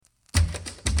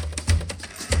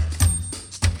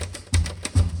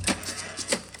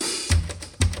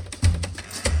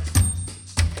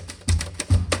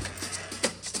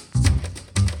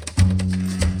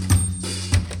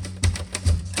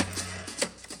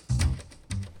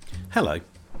Hello,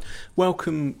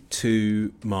 welcome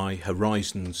to my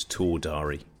Horizons Tour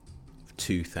Diary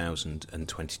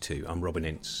 2022. I'm Robin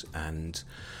Ince and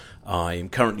I'm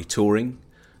currently touring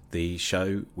the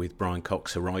show with Brian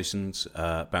Cox, Horizons,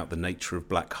 about the nature of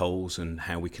black holes and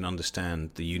how we can understand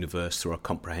the universe through our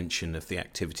comprehension of the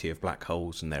activity of black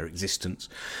holes and their existence,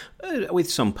 with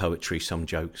some poetry, some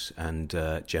jokes and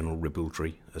general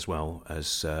ribaldry, as well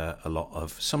as a lot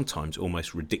of sometimes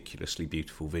almost ridiculously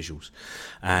beautiful visuals.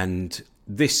 And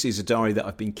this is a diary that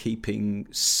I've been keeping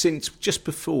since just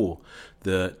before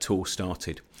the tour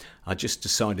started. I just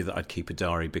decided that I'd keep a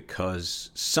diary because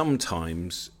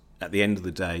sometimes at the end of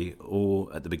the day or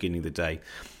at the beginning of the day,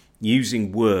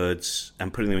 using words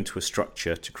and putting them into a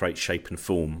structure to create shape and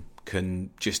form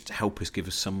can just help give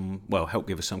us some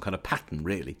kind of pattern,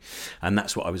 really. And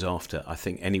that's what I was after. I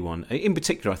think anyone, in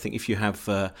particular, I think if you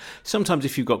have, sometimes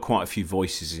if you've got quite a few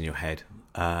voices in your head,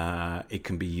 it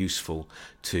can be useful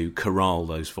to corral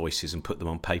those voices and put them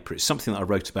on paper. It's something that I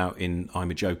wrote about in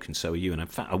I'm a Joke and So Are You, and in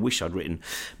fact I wish I'd written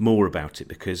more about it,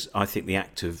 because I think the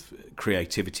act of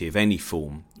creativity of any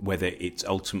form, whether it's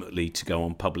ultimately to go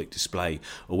on public display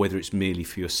or whether it's merely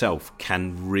for yourself,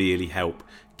 can really help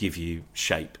give you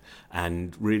shape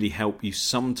and really help you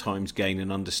sometimes gain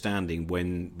an understanding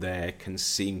when there can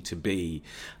seem to be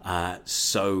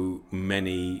so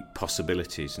many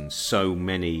possibilities and so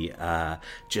many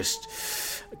just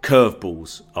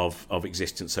curveballs of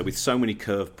existence. So with so many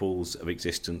curveballs of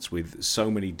existence, with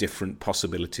so many different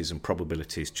possibilities and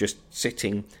probabilities, just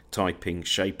sitting, typing,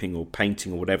 shaping or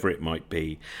painting or whatever it might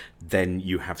be, then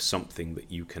you have something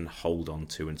that you can hold on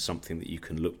to and something that you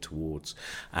can look towards.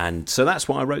 And so that's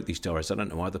why I wrote these diaries. I don't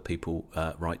know why other people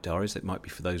write diaries. It might be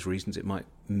for those reasons. It might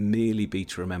merely be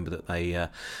to remember that they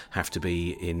have to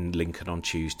be in Lincoln on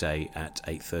Tuesday at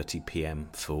 8:30 p.m.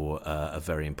 for a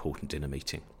very important dinner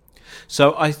meeting.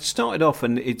 So I started off,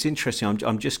 and it's interesting,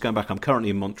 I'm just going back, I'm currently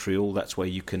in Montreal. That's where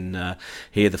you can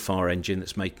hear the fire engine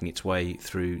that's making its way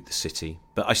through the city.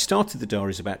 But I started the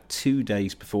diaries about 2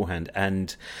 days beforehand,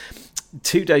 and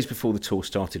 2 days before the tour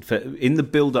started, in the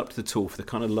build-up to the tour for the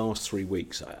kind of last 3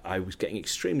 weeks, I was getting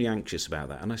extremely anxious about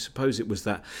that. And I suppose it was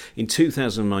that in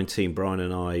 2019, Brian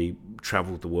and I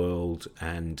travelled the world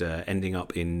and ending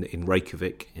up in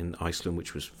Reykjavik in Iceland,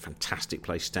 which was a fantastic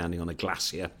place, standing on a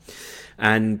glacier.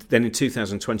 And then in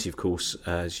 2020, of course,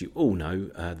 as you all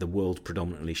know, the world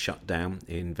predominantly shut down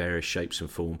in various shapes and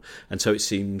form. And so it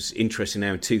seems interesting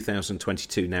now in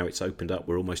 2022, now it's opened up,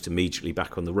 we're almost immediately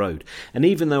back on the road. And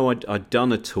even though I'd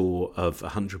done a tour of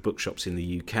 100 bookshops in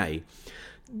the UK,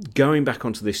 going back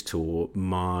onto this tour,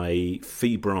 my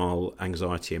febrile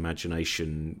anxiety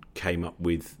imagination came up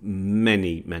with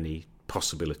many, many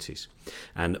possibilities.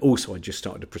 And also I just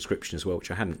started a prescription as well,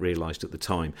 which I hadn't realised at the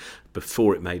time,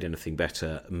 before it made anything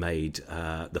better, made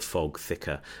the fog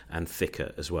thicker and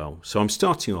thicker as well. So I'm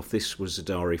starting off, this was a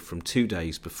diary from 2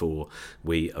 days before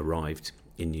we arrived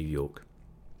in New York.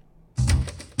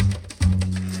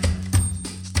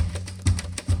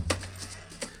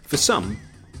 For some,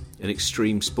 an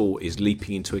extreme sport is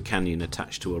leaping into a canyon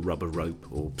attached to a rubber rope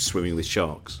or swimming with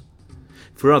sharks.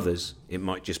 For others, it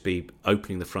might just be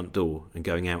opening the front door and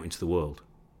going out into the world.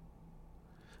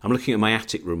 I'm looking at my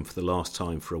attic room for the last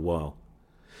time for a while.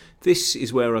 This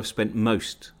is where I've spent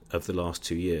most of the last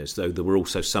 2 years, though there were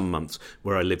also some months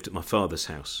where I lived at my father's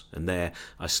house, and there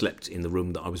I slept in the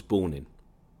room that I was born in.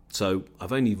 So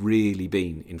I've only really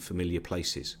been in familiar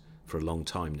places for a long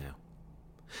time now.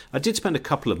 I did spend a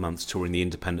couple of months touring the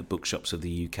independent bookshops of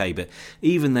the UK, but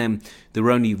even then there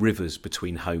were only rivers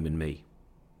between home and me.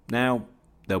 Now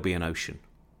there'll be an ocean.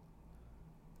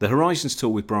 The Horizons tour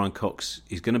with Brian Cox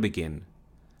is going to begin,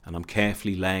 and I'm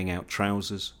carefully laying out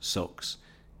trousers, socks,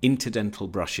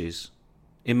 interdental brushes,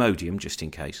 Imodium just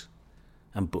in case,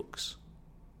 and books.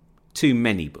 Too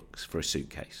many books for a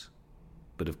suitcase,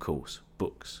 but of course,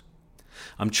 books.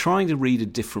 I'm trying to read a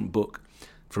different book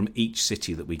from each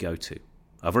city that we go to.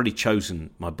 I've already chosen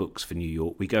my books for New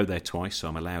York. We go there twice, so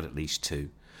I'm allowed at least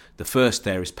 2. The first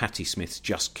there is Patti Smith's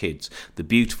Just Kids, the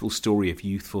beautiful story of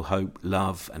youthful hope,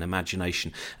 love and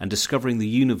imagination, and discovering the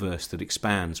universe that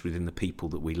expands within the people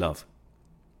that we love.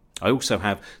 I also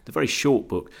have the very short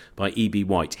book by E.B.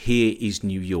 White, Here is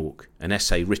New York, an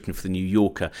essay written for the New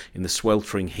Yorker in the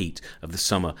sweltering heat of the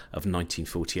summer of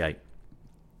 1948.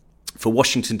 For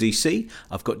Washington, D.C.,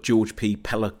 I've got George P.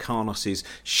 Pelecanos'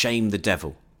 Shame the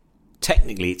Devil.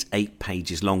 Technically, it's 8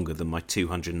 pages longer than my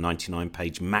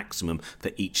 299-page maximum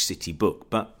for each city book,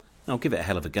 but I'll give it a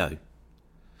hell of a go.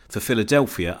 For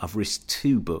Philadelphia, I've risked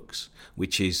 2 books,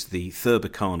 which is The Thurber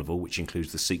Carnival, which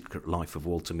includes The Secret Life of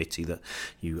Walter Mitty, that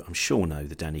you, I'm sure, know,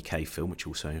 the Danny Kaye film, which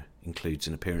also includes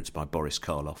an appearance by Boris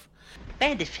Karloff.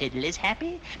 And the fiddle is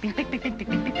happy.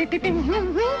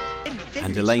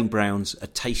 And Elaine Brown's A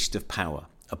Taste of Power,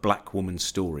 a black woman's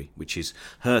story, which is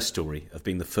her story of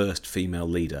being the first female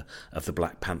leader of the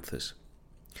Black Panthers.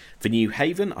 For New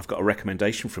Haven, I've got a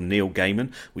recommendation from Neil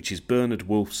Gaiman, which is Bernard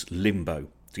Wolfe's Limbo.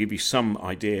 To give you some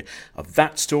idea of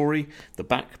that story, the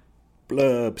back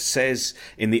blurb says,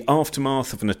 in the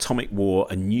aftermath of an atomic war,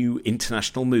 a new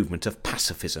international movement of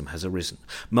pacifism has arisen.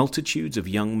 Multitudes of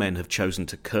young men have chosen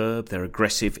to curb their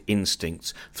aggressive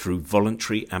instincts through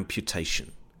voluntary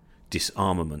amputation,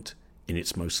 disarmament in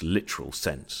its most literal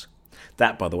sense.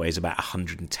 That, by the way, is about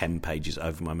 110 pages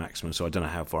over my maximum, so I don't know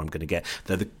how far I'm going to get.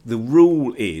 The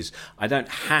rule is I don't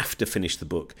have to finish the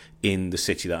book in the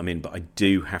city that I'm in, but I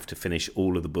do have to finish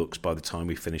all of the books by the time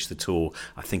we finish the tour,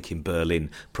 I think in Berlin,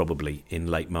 probably in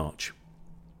late March.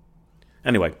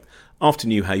 Anyway, after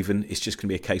New Haven, it's just going to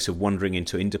be a case of wandering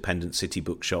into independent city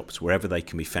bookshops, wherever they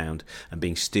can be found, and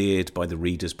being steered by the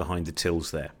readers behind the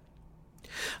tills there.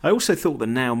 I also thought that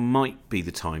now might be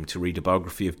the time to read a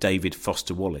biography of David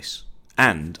Foster Wallace.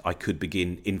 And I could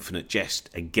begin Infinite Jest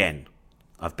again.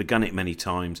 I've begun it many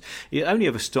times. It only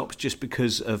ever stops just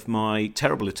because of my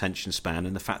terrible attention span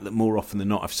and the fact that more often than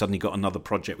not I've suddenly got another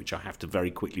project which I have to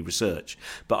very quickly research.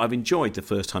 But I've enjoyed the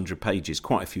first 100 pages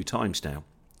quite a few times now.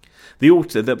 The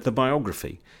author, the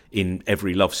biography in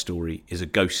Every Love Story is a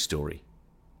ghost story.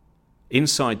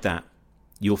 Inside that,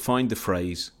 you'll find the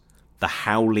phrase, the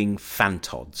Howling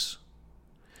Fantods.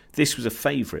 This was a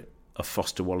favourite of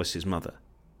Foster Wallace's mother.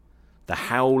 The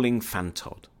howling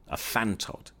fantod, a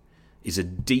fantod, is a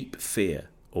deep fear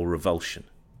or revulsion.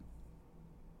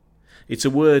 It's a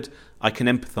word I can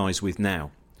empathise with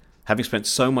now. Having spent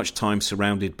so much time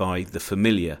surrounded by the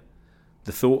familiar,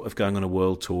 the thought of going on a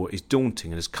world tour is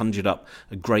daunting and has conjured up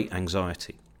a great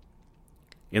anxiety.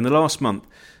 In the last month,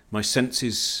 my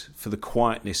senses for the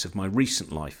quietness of my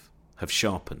recent life have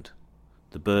sharpened.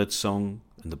 The bird song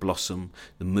and the blossom,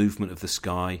 the movement of the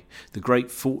sky, the great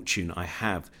fortune I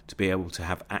have to be able to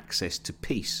have access to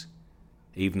peace,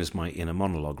 even as my inner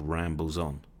monologue rambles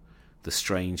on, the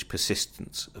strange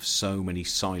persistence of so many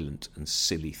silent and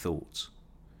silly thoughts.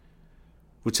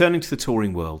 Returning to the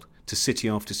touring world, to city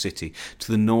after city,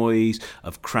 to the noise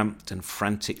of cramped and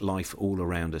frantic life all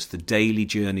around us, the daily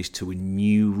journeys to a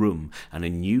new room and a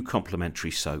new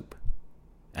complimentary soap,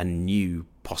 and new,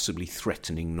 possibly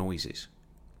threatening noises.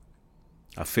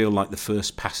 I feel like the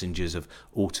first passengers of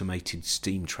automated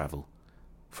steam travel,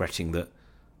 fretting that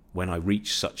when I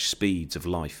reach such speeds of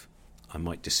life, I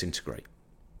might disintegrate.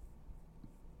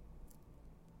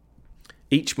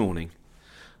 Each morning,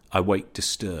 I wake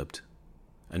disturbed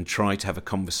and try to have a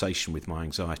conversation with my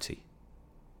anxiety.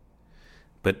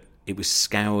 But it was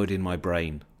scoured in my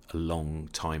brain a long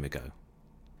time ago.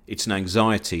 It's an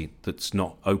anxiety that's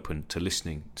not open to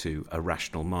listening to a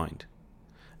rational mind.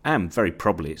 And very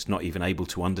probably it's not even able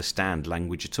to understand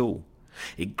language at all.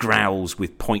 It growls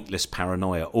with pointless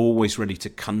paranoia, always ready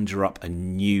to conjure up a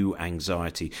new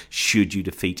anxiety should you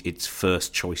defeat its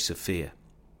first choice of fear.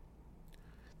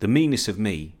 The meanness of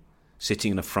me,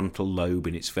 sitting in a frontal lobe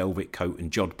in its velvet coat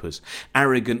and jodhpurs,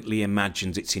 arrogantly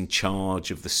imagines it's in charge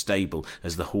of the stable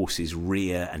as the horses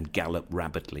rear and gallop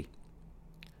rapidly.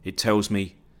 It tells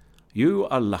me, "You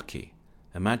are lucky.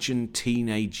 Imagine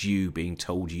teenage you being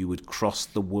told you would cross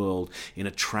the world in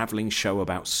a travelling show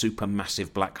about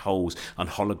supermassive black holes and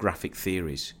holographic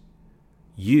theories.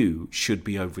 You should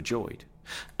be overjoyed."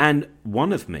 And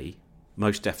one of me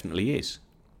most definitely is.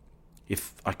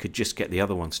 If I could just get the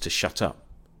other ones to shut up,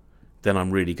 then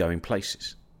I'm really going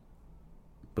places.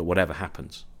 But whatever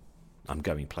happens, I'm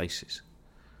going places.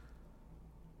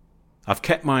 I've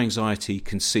kept my anxiety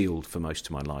concealed for most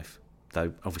of my life,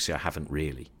 though obviously I haven't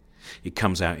really. It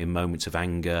comes out in moments of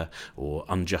anger or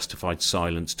unjustified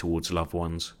silence towards loved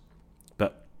ones.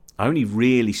 But I only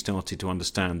really started to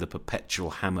understand the perpetual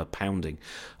hammer pounding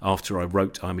after I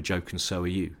wrote I'm a Joke and So Are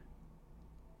You.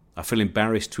 I feel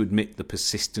embarrassed to admit the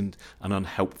persistent and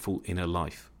unhelpful inner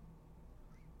life.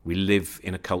 We live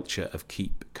in a culture of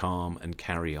keep calm and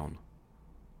carry on.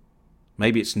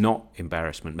 Maybe it's not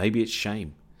embarrassment, maybe it's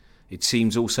shame. It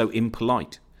seems also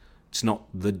impolite. It's not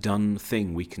the done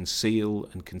thing. We conceal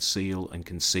and conceal and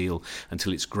conceal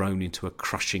until it's grown into a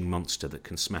crushing monster that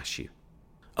can smash you.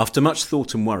 After much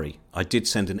thought and worry, I did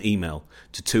send an email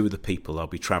to 2 of the people I'll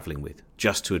be travelling with,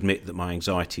 just to admit that my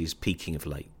anxiety is peaking of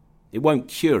late. It won't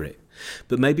cure it,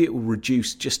 but maybe it will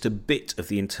reduce just a bit of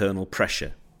the internal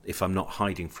pressure if I'm not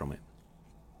hiding from it.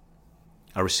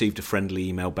 I received a friendly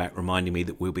email back reminding me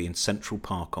that we'll be in Central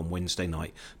Park on Wednesday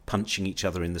night, punching each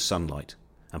other in the sunlight,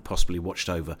 and possibly watched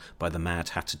over by the Mad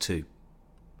Hatter 2.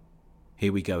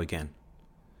 Here we go again.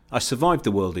 I survived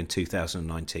the world in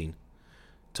 2019.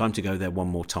 Time to go there one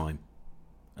more time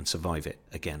and survive it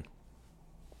again.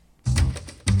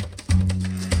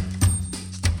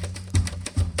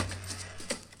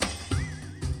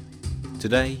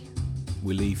 Today,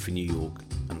 we leave for New York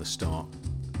and the start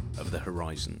of the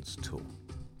Horizons tour.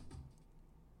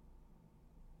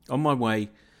 On my way,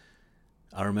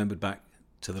 I remembered back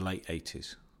to the late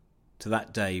 80s, to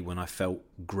that day when I felt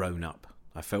grown up.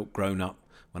 I felt grown up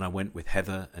when I went with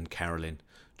Heather and Carolyn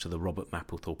to the Robert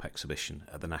Mapplethorpe exhibition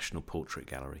at the National Portrait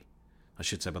Gallery. I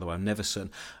should say, by the way, I'm never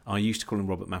certain. I used to call him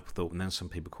Robert Mapplethorpe, and then some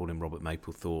people call him Robert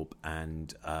Mapplethorpe,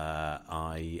 and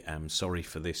I am sorry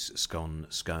for this scone,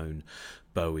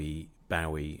 Bowie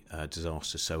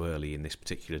disaster so early in this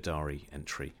particular diary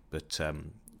entry. But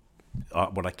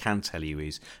what I can tell you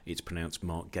is it's pronounced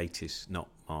Mark Gatiss, not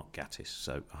Mark Gattis,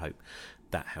 so I hope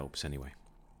that helps anyway.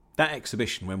 That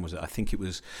exhibition, when was it? I think it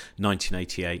was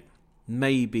 1988,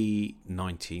 maybe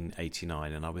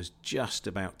 1989, and I was just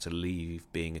about to leave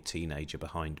being a teenager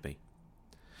behind me.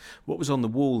 What was on the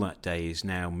wall that day is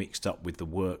now mixed up with the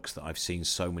works that I've seen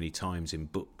so many times in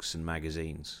books and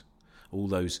magazines. All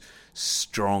those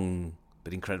strong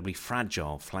but incredibly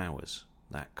fragile flowers,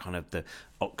 that kind of the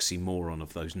oxymoron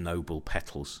of those noble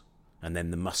petals, and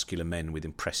then the muscular men with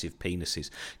impressive penises,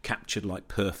 captured like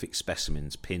perfect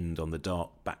specimens pinned on the dark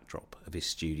backdrop of his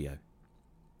studio.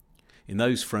 In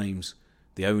those frames,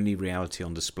 the only reality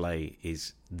on display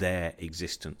is their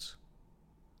existence.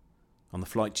 On the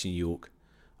flight to New York,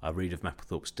 I read of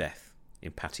Mapplethorpe's death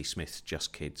in Patti Smith's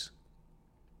Just Kids.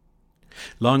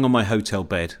 Lying on my hotel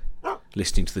bed,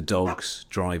 listening to the dogs,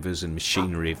 drivers and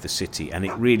machinery of the city, and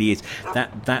it really is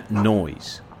that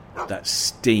noise, that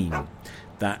steam,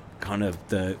 that kind of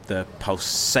the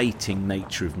pulsating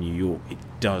nature of New York. It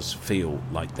does feel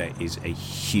like there is a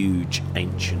huge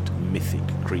ancient mythic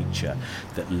creature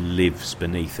that lives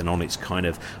beneath, and on its kind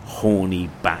of horny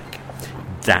back,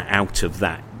 that out of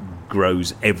that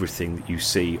grows everything that you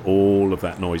see. All of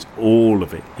that noise, all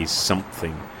of it is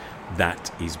something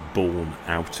that is born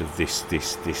out of this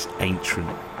ancient,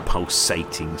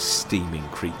 pulsating, steaming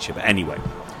creature. But anyway,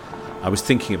 I was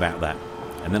thinking about that,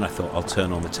 and then I thought I'll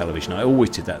turn on the television. I always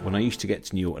did that. When I used to get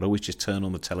to New York, I'd always just turn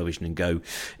on the television and go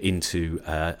into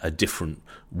a different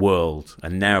world.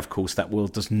 And now, of course, that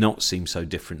world does not seem so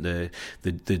different.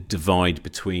 The divide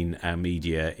between our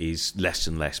media is less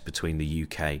and less between the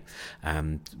UK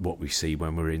and what we see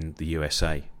when we're in the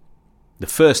USA. The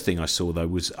first thing I saw, though,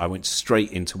 was I went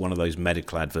straight into one of those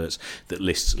medical adverts that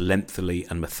lists lengthily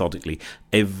and methodically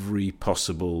every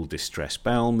possible distress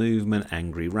bowel movement,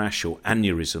 angry rash or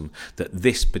aneurysm that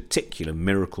this particular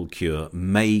miracle cure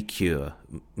may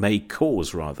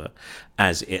cause,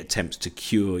 as it attempts to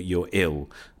cure your ill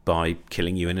by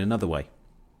killing you in another way.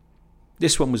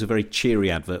 This one was a very cheery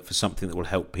advert for something that will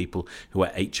help people who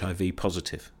are HIV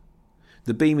positive.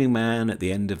 The beaming man at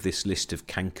the end of this list of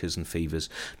cankers and fevers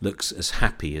looks as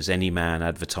happy as any man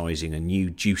advertising a new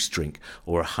juice drink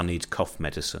or a honeyed cough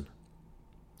medicine.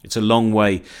 It's a long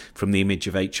way from the image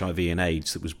of HIV and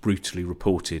AIDS that was brutally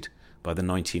reported by the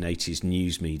 1980s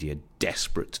news media,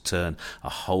 desperate to turn a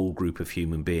whole group of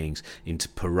human beings into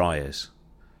pariahs,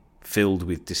 filled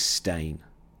with disdain.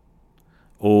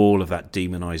 All of that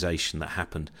demonisation that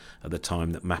happened at the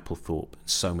time that Mapplethorpe and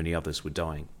so many others were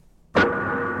dying.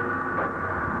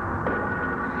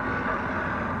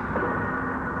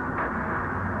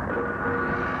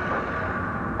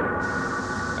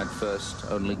 First,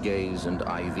 only gays and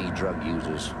IV drug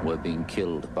users were being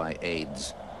killed by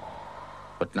AIDS.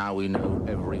 But now we know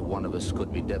every one of us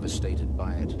could be devastated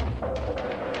by it.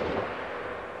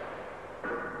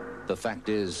 The fact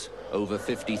is, over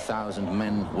 50,000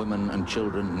 men, women and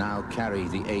children now carry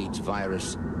the AIDS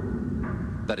virus.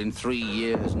 That in 3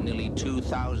 years, nearly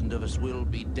 2,000 of us will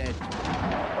be dead.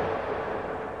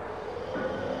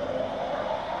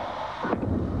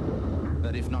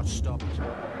 That if not stopped,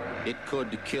 it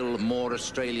could kill more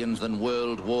Australians than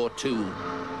World War II.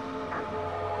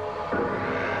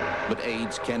 But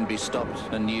AIDS can be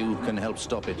stopped, and you can help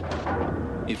stop it.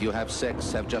 If you have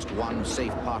sex, have just one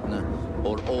safe partner,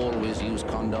 or always use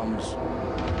condoms.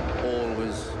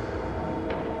 Always.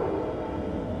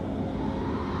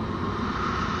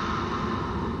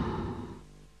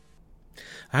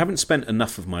 I haven't spent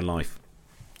enough of my life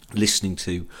listening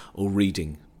to or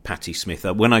reading Patti Smith.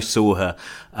 When I saw her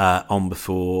on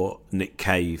before Nick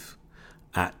Cave,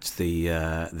 at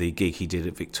the gig he did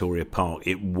at Victoria Park.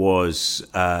 It was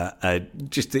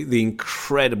just the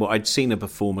incredible. I'd seen her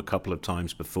perform a couple of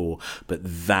times before, but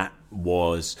that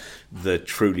was the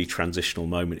truly transitional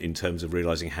moment in terms of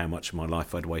realising how much of my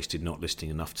life I'd wasted not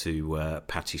listening enough to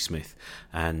Patti Smith,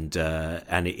 and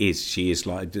she is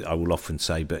like I will often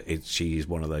say, but she is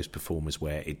one of those performers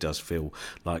where it does feel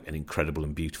like an incredible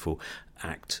and beautiful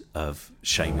act of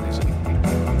shamanism.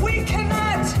 We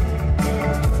cannot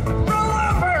roll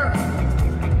over.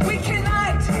 We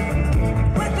cannot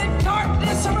let the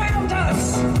darkness around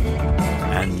us.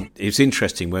 And it's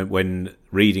interesting when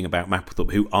reading about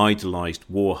Mapplethorpe, who idolised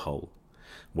Warhol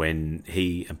when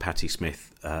he and Patti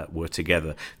Smith were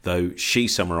together, though she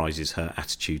summarises her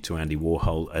attitude to Andy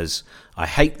Warhol as, "I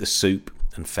hate the soup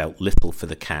and felt little for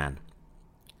the can."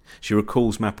 She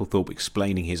recalls Mapplethorpe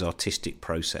explaining his artistic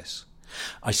process.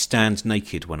 "I stand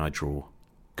naked when I draw.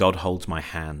 God holds my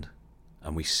hand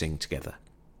and we sing together."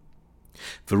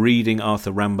 For reading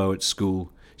Arthur Rimbaud at school,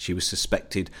 she was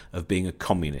suspected of being a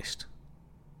communist.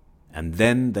 "And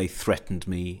then they threatened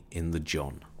me in the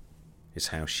John," is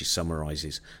how she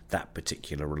summarises that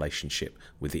particular relationship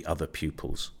with the other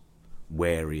pupils,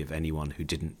 wary of anyone who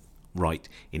didn't write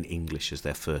in English as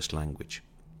their first language.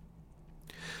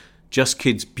 Just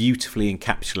Kids beautifully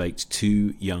encapsulates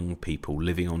two young people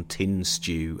living on tin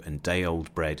stew and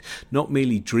day-old bread, not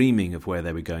merely dreaming of where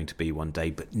they were going to be one day,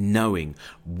 but knowing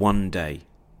one day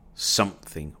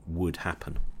something would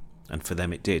happen. And for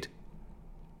them it did.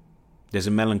 There's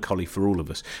a melancholy for all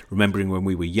of us, remembering when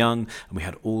we were young and we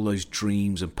had all those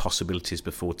dreams and possibilities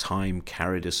before time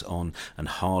carried us on and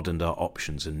hardened our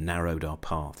options and narrowed our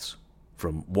paths,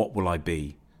 from what will I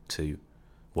be to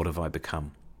what have I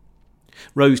become.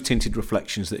 Rose-tinted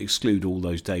reflections that exclude all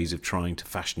those days of trying to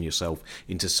fashion yourself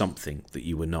into something that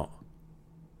you were not.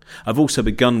 I've also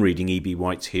begun reading E.B.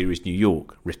 White's Here is New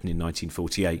York, written in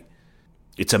 1948.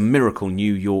 It's a miracle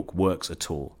New York works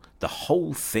at all. The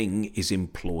whole thing is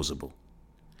implausible.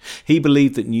 He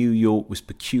believed that New York was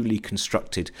peculiarly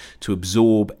constructed to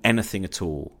absorb anything at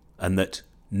all, and that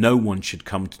no one should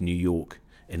come to New York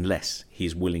unless he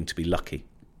is willing to be lucky.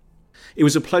 It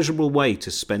was a pleasurable way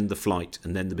to spend the flight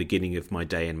and then the beginning of my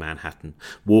day in Manhattan,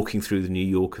 walking through the New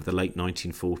York of the late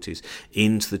 1940s,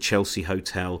 into the Chelsea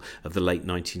Hotel of the late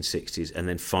 1960s, and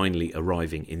then finally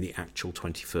arriving in the actual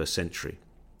 21st century.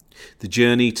 The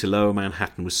journey to Lower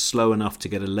Manhattan was slow enough to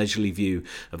get a leisurely view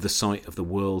of the site of the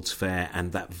World's Fair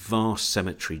and that vast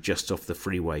cemetery just off the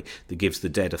freeway that gives the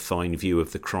dead a fine view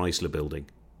of the Chrysler Building.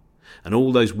 And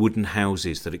all those wooden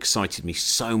houses that excited me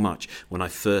so much when I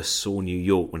first saw New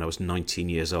York when I was 19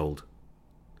 years old.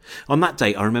 On that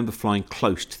day, I remember flying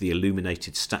close to the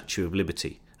illuminated Statue of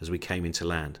Liberty as we came into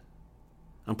land.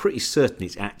 I'm pretty certain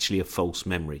it's actually a false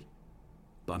memory,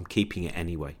 but I'm keeping it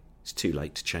anyway. It's too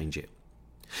late to change it.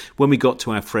 When we got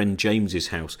to our friend James's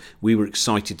house, we were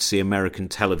excited to see American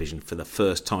television for the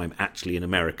first time actually in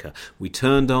America. We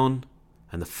turned on,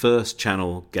 and the first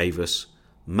channel gave us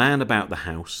Man About the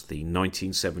House, the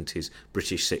 1970s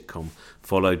British sitcom,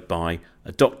 followed by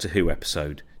a Doctor Who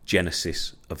episode,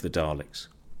 Genesis of the Daleks.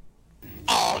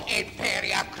 All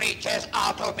inferior creatures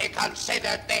are to be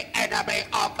considered the enemy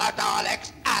of the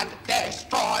Daleks and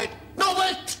destroyed. No,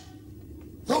 wait!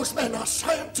 Those men are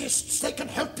scientists. They can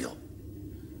help you.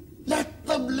 Let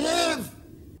them live!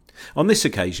 On this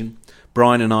occasion,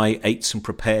 Brian and I ate some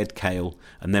prepared kale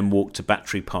and then walked to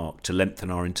Battery Park to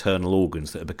lengthen our internal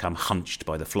organs that had become hunched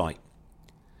by the flight.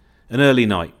 An early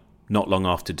night, not long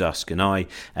after dusk, and I,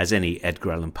 as any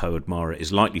Edgar Allan Poe admirer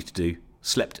is likely to do,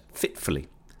 slept fitfully,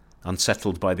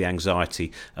 unsettled by the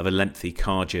anxiety of a lengthy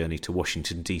car journey to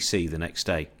Washington, D.C. the next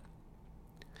day.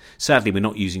 Sadly, we're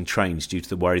not using trains due to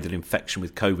the worry that infection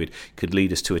with COVID could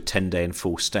lead us to a 10-day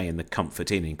enforced stay in the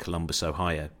Comfort Inn in Columbus,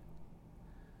 Ohio.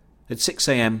 At 6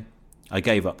 a.m, I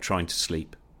gave up trying to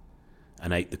sleep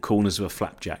and ate the corners of a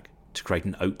flapjack to create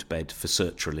an oat bed for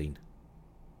sertraline.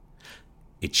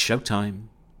 It's showtime.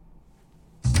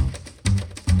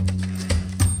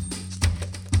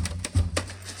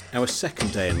 Our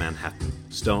second day in Manhattan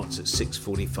starts at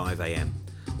 6:45 a.m.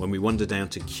 when we wander down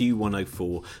to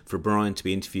Q104 for Brian to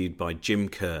be interviewed by Jim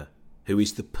Kerr, who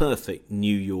is the perfect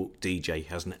New York DJ. He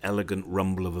has an elegant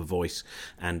rumble of a voice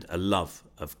and a love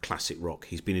of classic rock.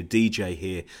 He's been a DJ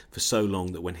here for so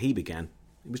long that when he began,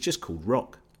 it was just called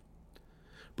rock.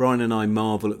 Brian and I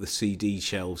marvel at the CD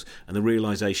shelves and the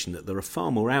realisation that there are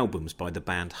far more albums by the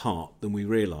band Heart than we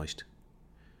realised.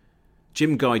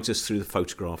 Jim guides us through the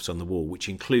photographs on the wall, which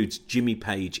includes Jimmy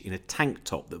Page in a tank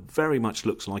top that very much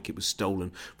looks like it was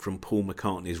stolen from Paul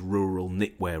McCartney's rural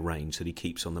knitwear range that he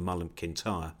keeps on the Mullen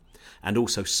Kintyre, and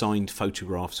also signed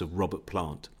photographs of Robert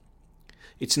Plant.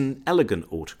 It's an elegant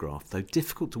autograph, though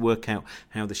difficult to work out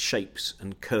how the shapes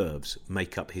and curves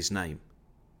make up his name.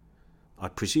 I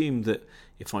presume that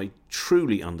if I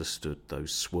truly understood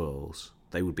those swirls,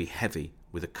 they would be heavy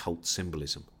with occult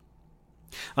symbolism.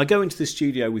 I go into the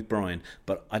studio with Brian,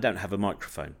 but I don't have a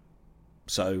microphone.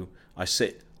 So I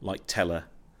sit like Teller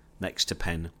next to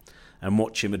Penn and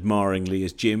watch him admiringly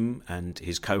as Jim and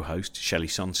his co-host, Shelley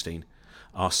Sunstein,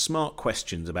 ask smart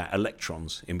questions about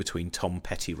electrons in between Tom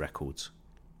Petty records.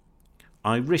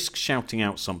 I risk shouting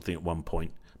out something at one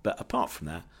point, but apart from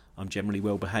that, I'm generally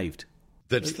well behaved.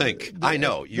 That think. I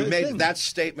know. You made that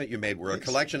statement you made. We're a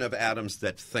collection of atoms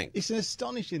that think. It's an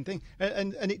astonishing thing.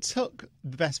 And it took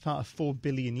the best part of 4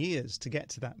 billion years to get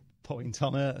to that point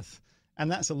on Earth. And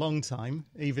that's a long time,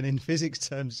 even in physics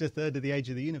terms, a third of the age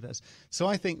of the universe. So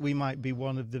I think we might be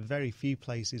one of the very few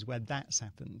places where that's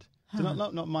happened. So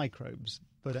not microbes,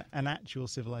 but an actual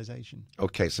civilization.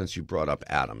 Okay, since you brought up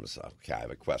atoms, okay, I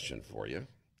have a question for you.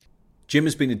 Jim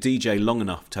has been a DJ long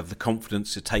enough to have the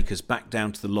confidence to take us back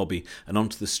down to the lobby and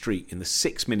onto the street in the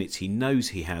 6 minutes he knows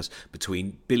he has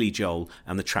between Billy Joel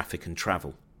and the traffic and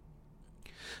travel.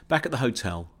 Back at the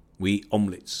hotel, we eat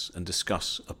omelettes and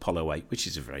discuss Apollo 8, which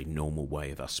is a very normal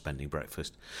way of us spending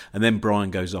breakfast, and then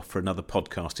Brian goes off for another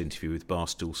podcast interview with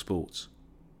Barstool Sports.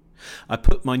 I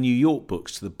put my New York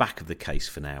books to the back of the case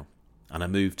for now, and I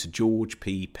moved to George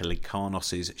P.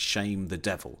 Pelikanos' Shame the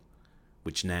Devil,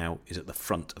 which now is at the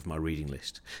front of my reading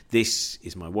list. This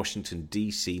is my Washington,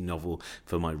 D.C. novel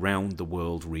for my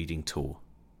round-the-world reading tour.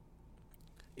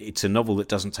 It's a novel that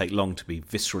doesn't take long to be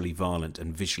viscerally violent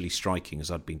and visually striking, as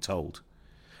I'd been told.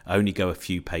 I only go a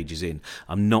few pages in.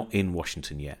 I'm not in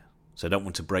Washington yet, so I don't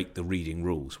want to break the reading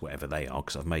rules, whatever they are,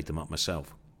 because I've made them up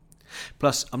myself.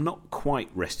 Plus, I'm not quite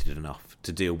rested enough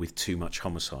to deal with too much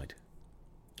homicide.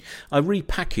 I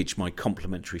repackage my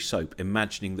complimentary soap,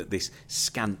 imagining that this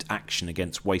scant action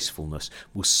against wastefulness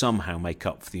will somehow make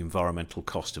up for the environmental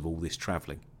cost of all this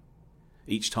travelling.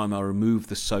 Each time I remove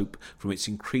the soap from its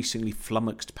increasingly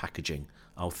flummoxed packaging,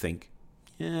 I'll think,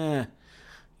 yeah,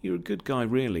 you're a good guy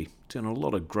really, doing a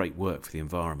lot of great work for the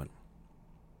environment.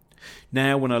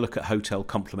 Now when I look at hotel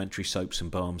complimentary soaps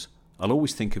and balms, I'll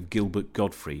always think of Gilbert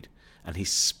Gottfried and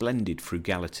his splendid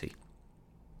frugality.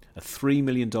 A $3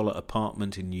 million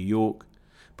apartment in New York,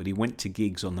 but he went to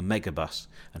gigs on the megabus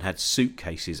and had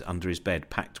suitcases under his bed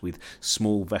packed with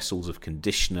small vessels of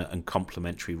conditioner and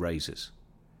complimentary razors.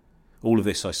 All of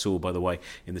this I saw, by the way,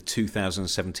 in the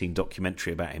 2017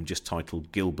 documentary about him just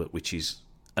titled Gilbert, which is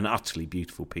an utterly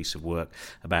beautiful piece of work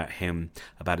about him,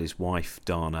 about his wife,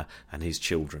 Dana, and his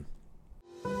children.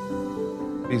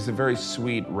 He's a very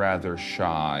sweet, rather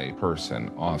shy person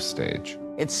off stage.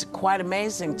 It's quite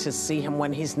amazing to see him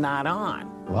when he's not on.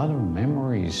 A lot of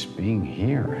memories being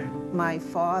here. My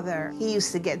father, he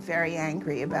used to get very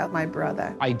angry about my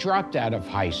brother. I dropped out of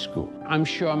high school. I'm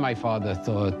sure my father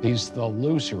thought he's the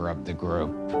loser of the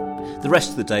group. The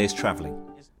rest of the day is travelling.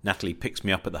 Natalie picks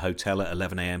me up at the hotel at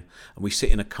 11 a.m. and we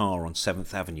sit in a car on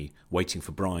 7th Avenue waiting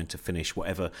for Brian to finish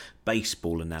whatever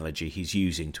baseball analogy he's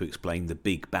using to explain the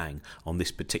Big Bang on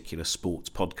this particular sports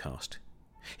podcast.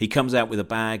 He comes out with a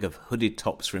bag of hooded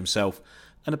tops for himself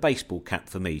and a baseball cap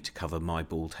for me to cover my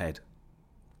bald head.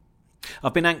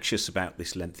 I've been anxious about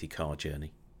this lengthy car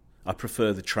journey. I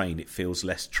prefer the train, it feels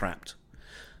less trapped.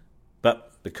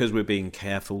 But because we're being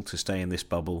careful to stay in this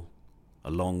bubble, a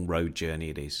long road journey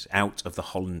it is, out of the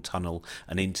Holland Tunnel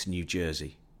and into New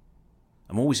Jersey.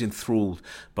 I'm always enthralled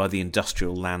by the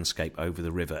industrial landscape over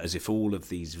the river, as if all of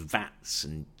these vats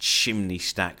and chimney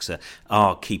stacks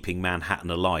are keeping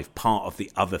Manhattan alive, part of the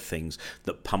other things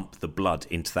that pump the blood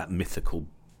into that mythical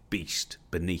beast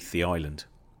beneath the island.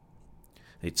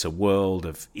 It's a world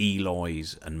of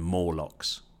Eloys and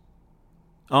Morlocks.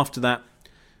 After that,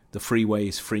 the freeway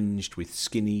is fringed with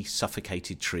skinny,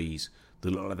 suffocated trees that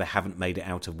look like they haven't made it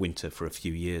out of winter for a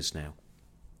few years now.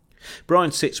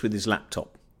 Brian sits with his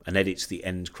laptop and edits the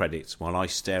end credits while I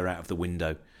stare out of the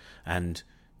window and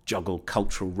juggle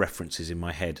cultural references in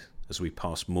my head as we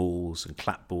pass malls and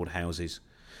clapboard houses.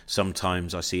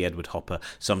 Sometimes I see Edward Hopper,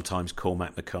 sometimes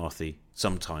Cormac McCarthy,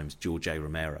 sometimes George A.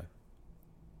 Romero.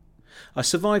 I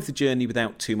survived the journey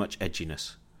without too much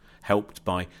edginess, helped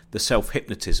by the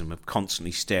self-hypnotism of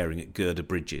constantly staring at girder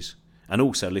bridges and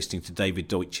also listening to David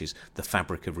Deutsch's The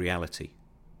Fabric of Reality.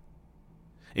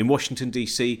 In Washington,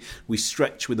 D.C., we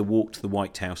stretch with a walk to the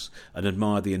White House and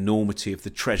admire the enormity of the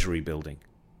Treasury building.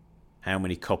 How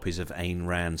many copies of Ayn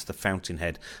Rand's The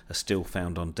Fountainhead are still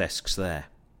found on desks there?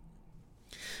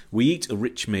 We eat a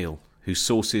rich meal whose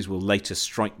sauces will later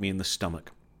strike me in the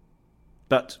stomach.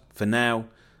 But for now,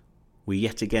 we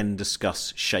yet again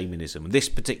discuss shamanism. This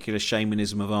particular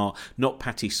shamanism of art, not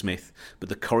Patti Smith, but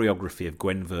the choreography of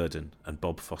Gwen Verdon and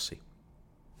Bob Fosse.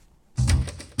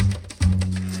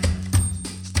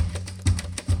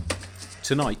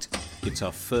 Tonight, it's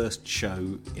our first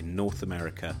show in North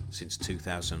America since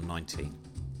 2019.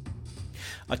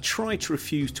 I try to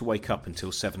refuse to wake up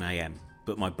until 7 a.m,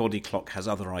 but my body clock has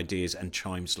other ideas and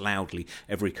chimes loudly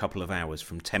every couple of hours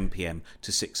from 10 p.m.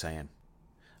 to 6 a.m.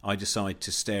 I decide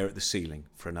to stare at the ceiling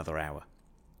for another hour.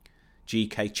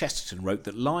 G.K. Chesterton wrote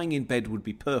that lying in bed would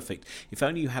be perfect if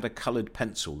only you had a coloured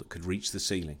pencil that could reach the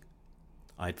ceiling.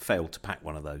 I had failed to pack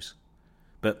one of those,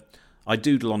 but I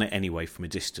doodle on it anyway from a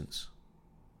distance,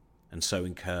 and so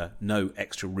incur no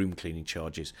extra room cleaning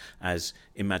charges, as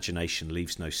imagination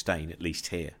leaves no stain, at least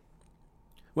here.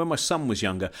 When my son was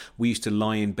younger, we used to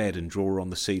lie in bed and draw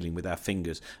on the ceiling with our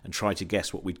fingers and try to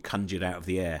guess what we'd conjured out of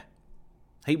the air.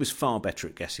 He was far better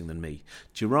at guessing than me.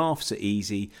 Giraffes are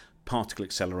easy, particle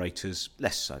accelerators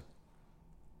less so.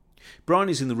 Brian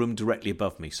is in the room directly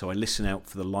above me, so I listen out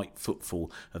for the light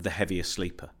footfall of the heavier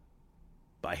sleeper.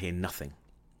 But I hear nothing.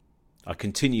 I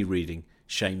continue reading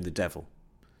Shame the Devil,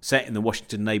 set in the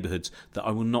Washington neighbourhoods that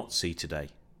I will not see today.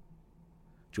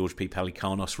 George P.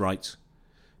 Pelecanos writes,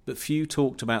 "But few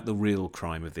talked about the real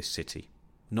crime of this city.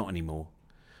 Not anymore.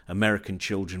 American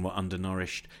children were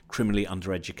undernourished, criminally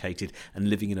undereducated, and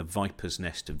living in a viper's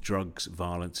nest of drugs,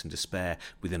 violence and despair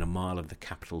within a mile of the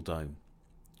Capitol dome.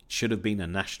 It should have been a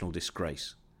national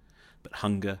disgrace, but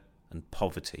hunger and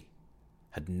poverty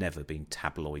had never been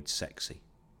tabloid sexy."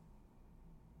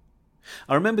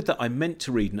 I remembered that I meant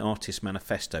to read an artist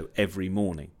manifesto every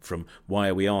morning from Why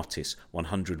Are We Artists?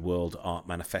 100 World Art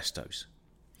Manifestos.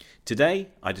 Today,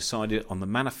 I decided on the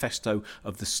Manifesto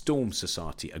of the Storm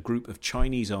Society, a group of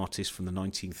Chinese artists from the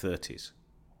 1930s.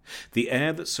 The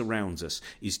air that surrounds us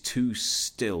is too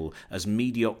still as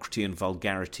mediocrity and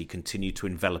vulgarity continue to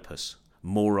envelop us.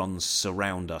 Morons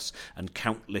surround us, and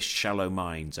countless shallow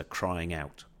minds are crying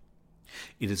out.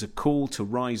 It is a call to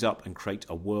rise up and create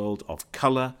a world of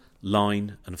colour,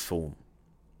 line and form.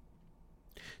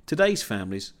 Today's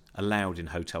families are loud in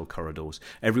hotel corridors.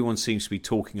 Everyone seems to be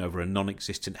talking over a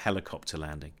non-existent helicopter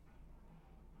landing.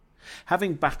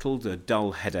 Having battled a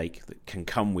dull headache that can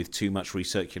come with too much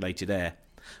recirculated air,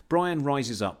 Brian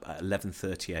rises up at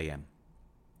 11:30 a.m.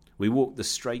 We walk the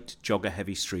straight,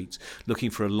 jogger-heavy streets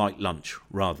looking for a light lunch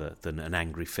rather than an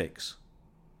angry fix.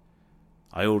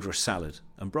 I order a salad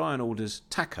and Brian orders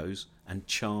tacos and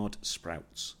charred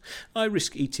sprouts. I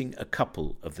risk eating a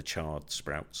couple of the charred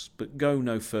sprouts, but go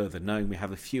no further, knowing we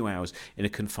have a few hours in a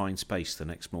confined space the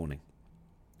next morning.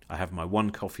 I have my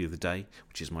one coffee of the day,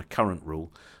 which is my current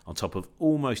rule, on top of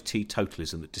almost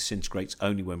teetotalism that disintegrates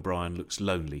only when Brian looks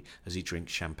lonely as he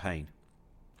drinks champagne.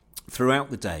 Throughout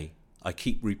the day, I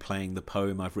keep replaying the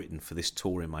poem I've written for this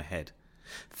tour in my head,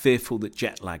 fearful that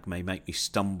jet lag may make me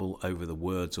stumble over the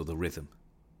words or the rhythm.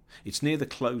 It's near the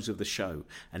close of the show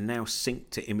and now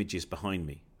synced to images behind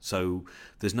me, so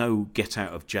there's no get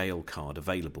out of jail card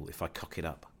available if I cock it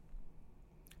up.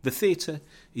 The theatre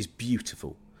is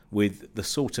beautiful, with the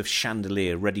sort of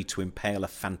chandelier ready to impale a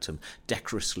phantom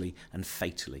decorously and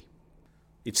fatally.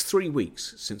 It's 3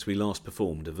 weeks since we last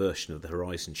performed a version of the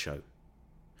Horizon show.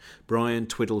 Brian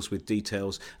twiddles with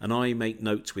details and I make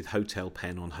notes with hotel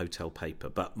pen on hotel paper,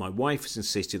 but my wife has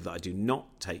insisted that I do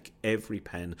not take every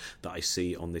pen that I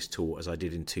see on this tour as I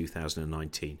did in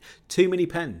 2019. Too many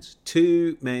pens,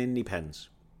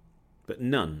 but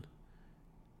none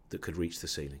that could reach the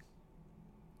ceiling.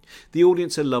 The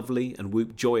audience are lovely and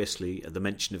whoop joyously at the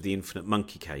mention of the infinite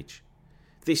monkey cage.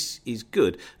 This is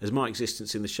good, as my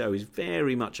existence in the show is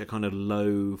very much a kind of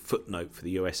low footnote for the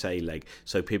USA leg,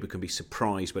 so people can be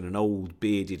surprised when an old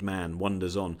bearded man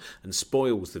wanders on and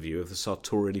spoils the view of the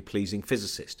sartorially pleasing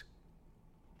physicist.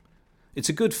 It's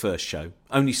a good first show,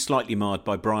 only slightly marred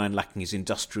by Brian lacking his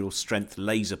industrial strength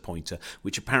laser pointer,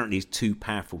 which apparently is too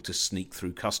powerful to sneak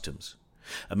through customs.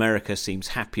 America seems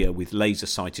happier with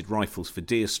laser-sighted rifles for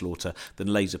deer slaughter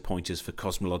than laser pointers for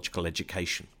cosmological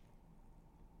education.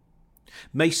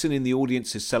 Mason in the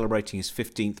audience is celebrating his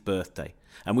 15th birthday,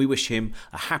 and we wish him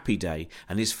a happy day,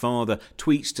 and his father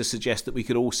tweets to suggest that we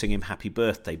could all sing him happy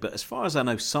birthday, but as far as I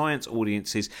know, science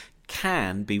audiences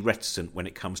can be reticent when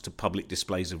it comes to public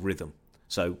displays of rhythm,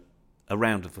 so a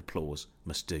round of applause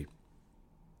must do.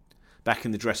 Back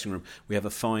in the dressing room, we have a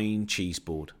fine cheese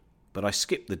board, but I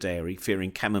skipped the dairy,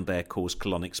 fearing camembert caused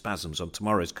colonic spasms on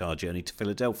tomorrow's car journey to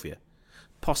Philadelphia,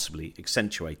 possibly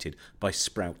accentuated by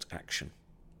sprout action.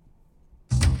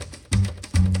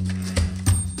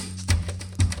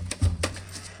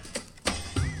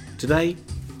 Today,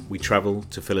 we travel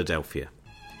to Philadelphia.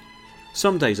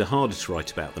 Some days are harder to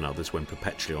write about than others when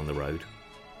perpetually on the road.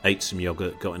 Ate some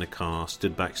yoghurt, got in a car,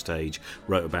 stood backstage,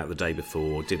 wrote about the day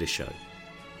before, did a show.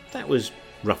 That was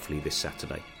roughly this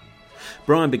Saturday.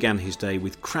 Brian began his day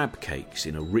with crab cakes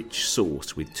in a rich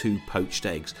sauce with 2 poached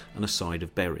eggs and a side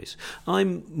of berries.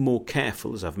 I'm more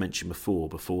careful, as I've mentioned before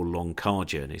long car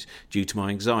journeys, due to my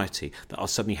anxiety that I'll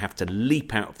suddenly have to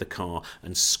leap out of the car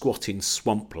and squat in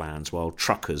swamplands while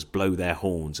truckers blow their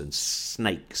horns and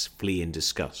snakes flee in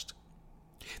disgust.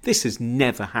 This has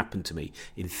never happened to me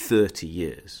in 30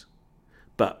 years.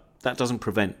 But that doesn't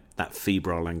prevent that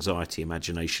febrile anxiety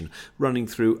imagination running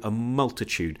through a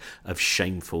multitude of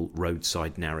shameful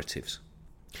roadside narratives.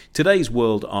 Today's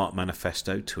World Art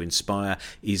Manifesto to inspire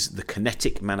is the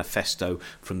Kinetic Manifesto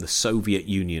from the Soviet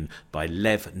Union by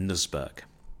Lev Nusberg.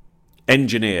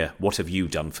 Engineer, what have you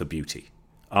done for beauty?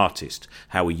 Artist,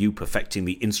 how are you perfecting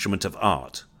the instrument of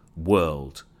art?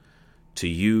 World. To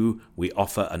you we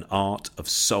offer an art of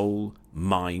soul,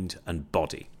 mind and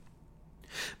body.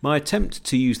 My attempt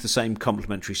to use the same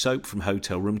complimentary soap from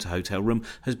hotel room to hotel room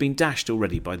has been dashed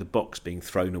already by the box being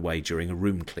thrown away during a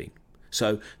room clean.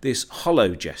 So this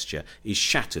hollow gesture is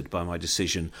shattered by my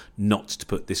decision not to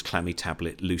put this clammy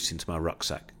tablet loose into my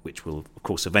rucksack, which will, of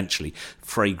course, eventually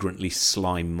fragrantly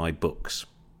slime my books.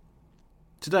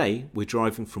 Today we're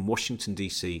driving from Washington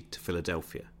DC to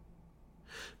Philadelphia.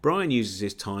 Brian uses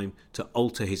his time to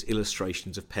alter his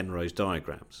illustrations of Penrose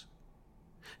diagrams.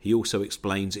 He also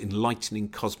explains enlightening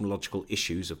cosmological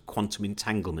issues of quantum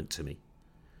entanglement to me.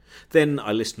 Then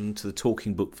I listen to the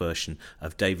talking book version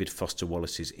of David Foster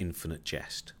Wallace's Infinite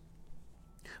Jest.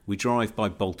 We drive by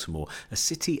Baltimore, a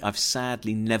city I've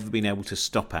sadly never been able to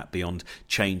stop at beyond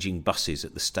changing buses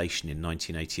at the station in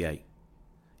 1988.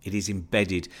 It is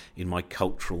embedded in my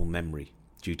cultural memory,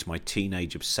 due to my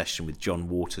teenage obsession with John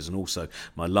Waters and also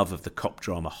my love of the cop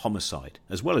drama Homicide,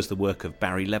 as well as the work of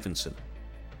Barry Levinson.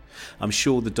 I'm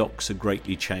sure the docks are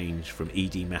greatly changed from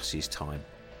Edie Massey's time,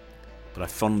 but I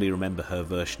fondly remember her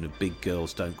version of Big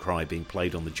Girls Don't Cry being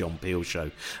played on the John Peel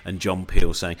show, and John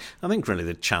Peel saying, I think really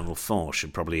the Channel 4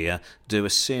 should probably do a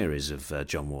series of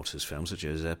John Waters films, such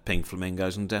as Pink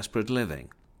Flamingos and Desperate Living.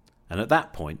 And at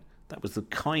that point, that was the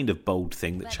kind of bold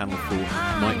thing that Channel 4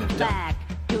 might have done.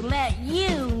 To let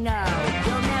you know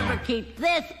you'll never keep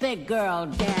this big girl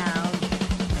down.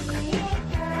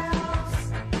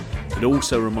 It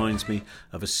also reminds me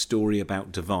of a story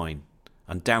about Divine,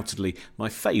 undoubtedly my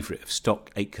favourite of Stock,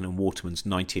 Aitken and Waterman's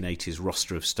 1980s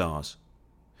roster of stars.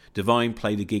 Divine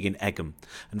played a gig in Egham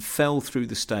and fell through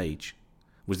the stage,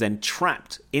 was then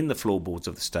trapped in the floorboards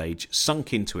of the stage,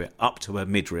 sunk into it up to her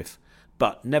midriff,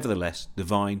 but nevertheless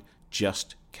Divine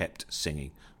just kept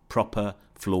singing. Proper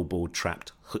floorboard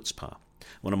trapped chutzpah.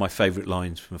 One of my favourite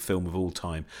lines from a film of all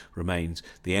time remains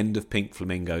the end of Pink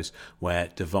Flamingos, where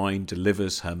Divine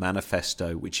delivers her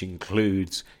manifesto, which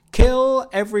includes "Kill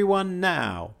everyone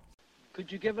now."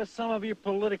 Could you give us some of your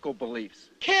political beliefs?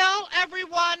 Kill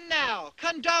everyone now.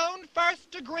 Condone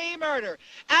first-degree murder.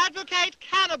 Advocate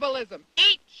cannibalism.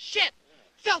 Eat shit.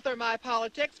 Filth are my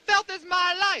politics. Filth is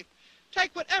my life.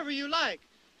 Take whatever you like.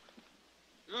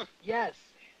 Yes.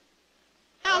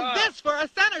 How's this for a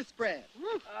center spread?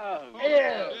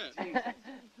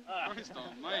 Christ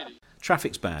almighty.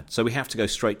 Traffic's bad, so we have to go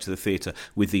straight to the theatre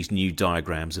with these new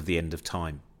diagrams of the end of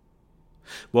time.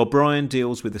 While Brian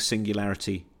deals with the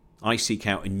singularity, I seek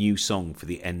out a new song for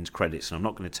the end credits, and I'm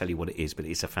not going to tell you what it is, but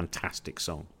it's a fantastic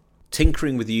song.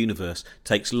 Tinkering with the universe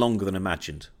takes longer than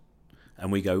imagined,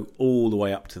 and we go all the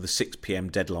way up to the 6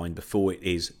 p.m. deadline before it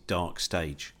is dark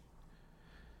stage.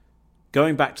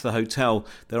 Going back to the hotel,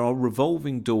 there are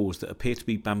revolving doors that appear to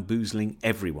be bamboozling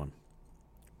everyone.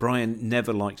 Brian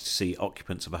never likes to see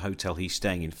occupants of a hotel he's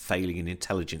staying in failing an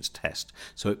intelligence test,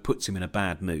 so it puts him in a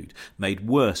bad mood, made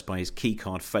worse by his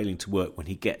keycard failing to work when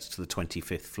he gets to the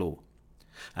 25th floor.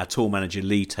 Our tour manager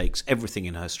Lee takes everything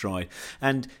in her stride,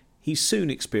 and he's soon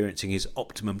experiencing his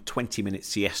optimum 20-minute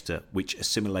siesta, which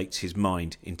assimilates his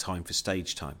mind in time for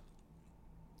stage time.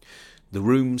 The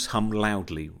rooms hum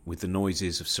loudly with the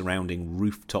noises of surrounding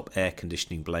rooftop air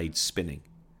conditioning blades spinning,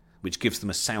 which gives them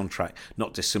a soundtrack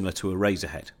not dissimilar to a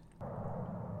Razorhead.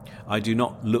 I do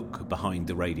not look behind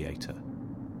the radiator,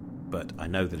 but I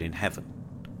know that in heaven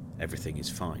everything is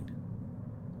fine.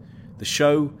 The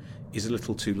show is a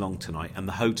little too long tonight, and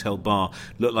the hotel bar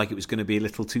looked like it was going to be a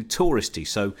little too touristy,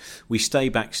 so we stay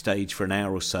backstage for an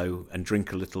hour or so and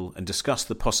drink a little and discuss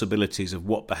the possibilities of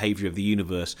what behaviour of the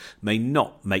universe may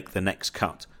not make the next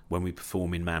cut when we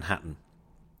perform in Manhattan.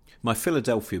 My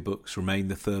Philadelphia books remain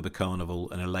The Thurber Carnival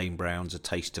and Elaine Brown's A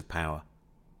Taste of Power.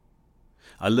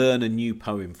 I learn a new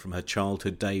poem from her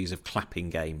childhood days of clapping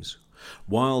games,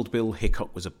 Wild Bill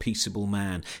Hickok was a peaceable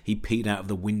man. He peed out of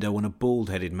the window on a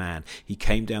bald-headed man. He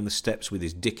came down the steps with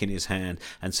his dick in his hand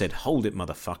and said, "Hold it,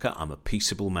 motherfucker, I'm a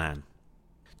peaceable man."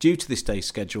 Due to this day's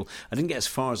schedule, I didn't get as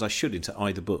far as I should into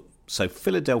either book, so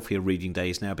Philadelphia Reading Day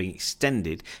is now being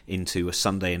extended into A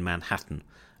Sunday in Manhattan,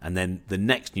 and then the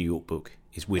next New York book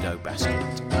is Widow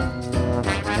Baskerville.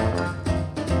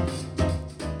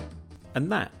 And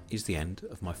that is the end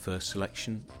of my first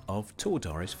selection of tour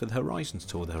diaries for the Horizons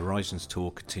Tour. The Horizons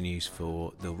Tour continues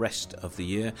for the rest of the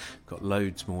year. We've got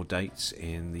loads more dates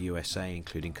in the USA,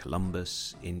 including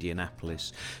Columbus,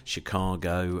 Indianapolis,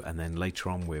 Chicago, and then later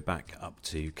on we're back up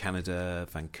to Canada,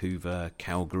 Vancouver,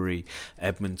 Calgary,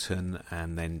 Edmonton,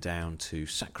 and then down to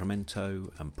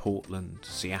Sacramento and Portland,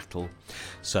 Seattle.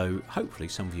 So hopefully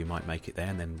some of you might make it there.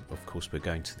 And then, of course, we're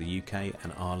going to the UK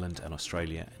and Ireland and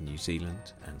Australia and New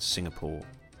Zealand and Singapore,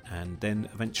 and then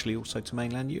eventually also to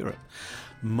mainland Europe.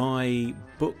 My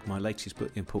latest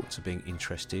book, The Importance of Being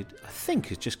Interested, I think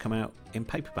has just come out in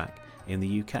paperback in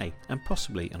the UK and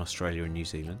possibly in Australia and New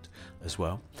Zealand as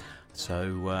well.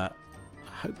 So I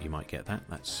hope you might get that.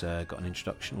 That's got an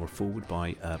introduction or a foreword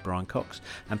by Brian Cox.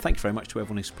 And thank you very much to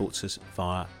everyone who supports us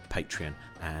via Patreon.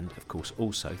 And of course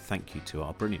also thank you to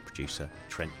our brilliant producer,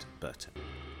 Trent Burton.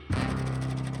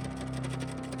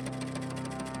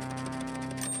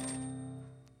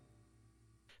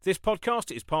 This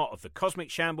podcast is part of the Cosmic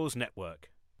Shambles Network.